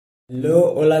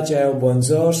Hello, hola, chayo,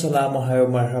 bonjour, salam, ohayo,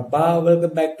 marhaba.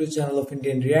 Welcome back to channel of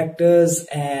Indian Reactors.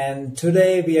 And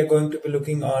today we are going to be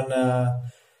looking on,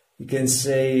 you can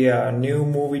say, a new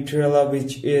movie trailer,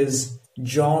 which is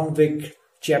John Wick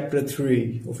Chapter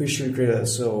 3 official trailer.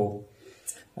 So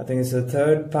I think it's the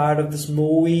third part of this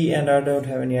movie, and I don't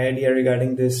have any idea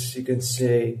regarding this, you can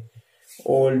say,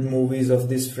 old movies of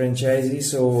this franchisee.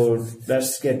 So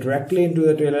let's get directly into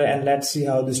the trailer and let's see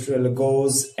how this trailer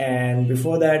goes. And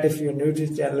before that, if you're new to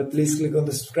the channel, please click on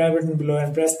the subscribe button below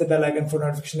and press the bell icon for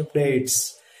notification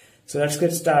updates. So let's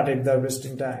get started without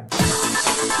wasting time.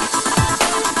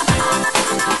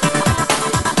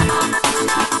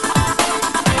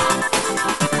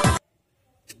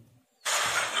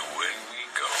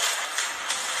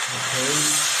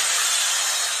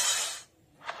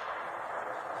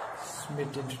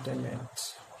 Smith Entertainment.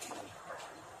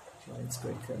 It's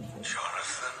quite confusing.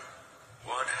 Jonathan,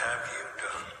 what have you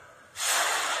done?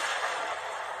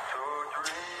 To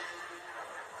dream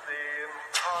the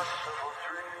impossible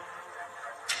dream.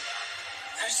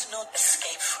 There's no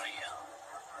escape for you.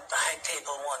 The high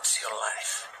table wants your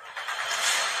life.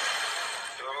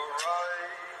 To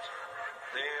right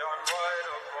the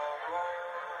unrightable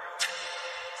wrong.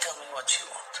 Tell me what you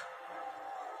want.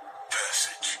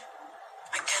 Passage.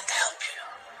 I can't help you.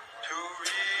 To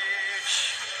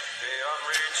reach the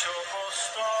unreachable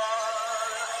star.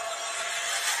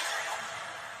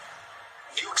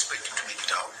 You expect him to make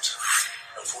it out?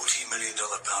 A $14 million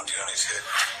bounty on his head.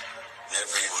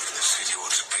 Everyone in the city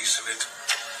wants a piece of it.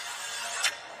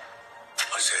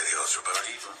 I say the odds are about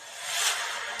even.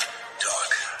 Doc,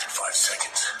 5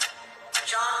 seconds.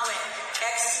 John Wick,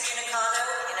 excommunicado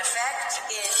in effect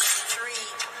in 3,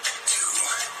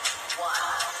 2,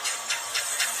 1.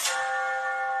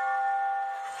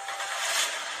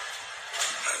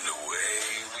 and away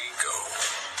we go.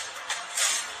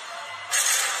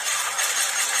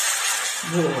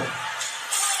 Whoa.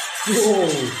 Whoa.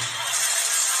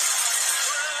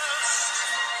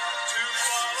 To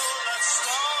follow that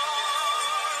star.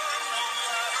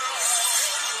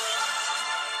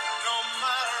 No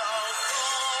matter how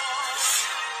far.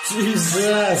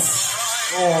 Jesus.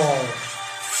 Oh.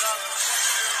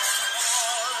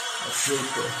 That's really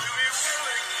cool. To be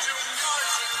willing to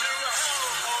march into hell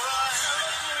for a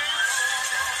heavenly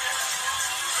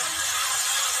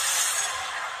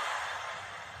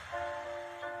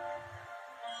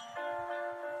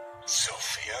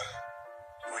Sophia,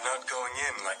 we're not going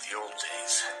in like the old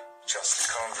days. Just a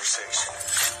conversation.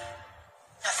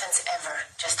 Nothing's ever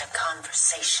just a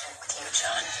conversation with you,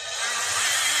 John.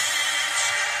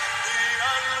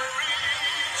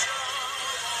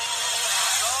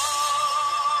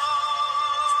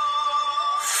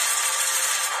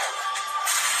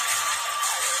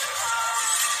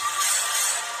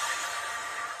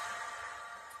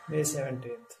 May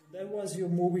 17th. That was your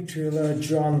movie trailer,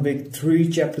 John Wick 3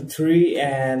 Chapter 3,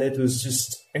 and it was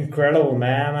just incredible,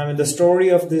 man. I mean, the story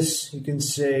of this, you can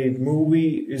say,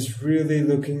 movie is really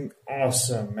looking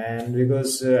awesome, man,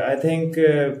 because I think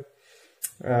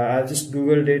I just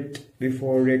googled it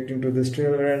before reacting to this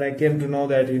trailer, and I came to know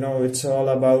that, you know, it's all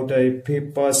about a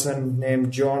person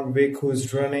named John Wick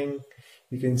who's running.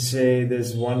 You can say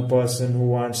there's one person who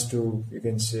wants to, you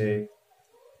can say,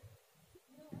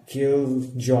 kill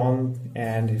John,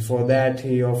 and for that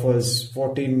he offers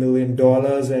 $14 million,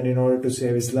 and in order to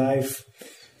save his life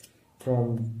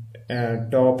from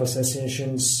top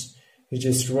assassinations, he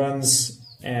just runs,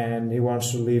 and he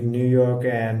wants to leave New York,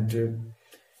 and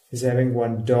he's having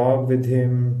one dog with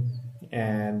him,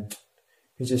 and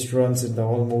he just runs in the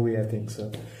whole movie, I think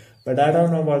so. But I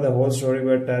don't know about the whole story,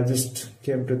 but I just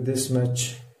came to this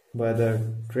much by the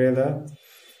trailer.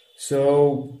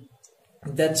 So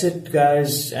that's it,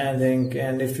 guys, I think.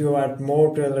 And if you want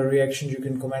more trailer reactions, you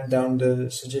can comment down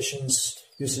your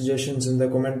suggestions in the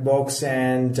comment box.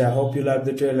 And I hope you love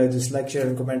the trailer. Just like, share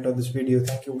and comment on this video.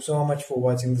 Thank you so much for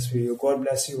watching this video. God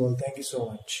bless you all. Thank you so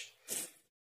much.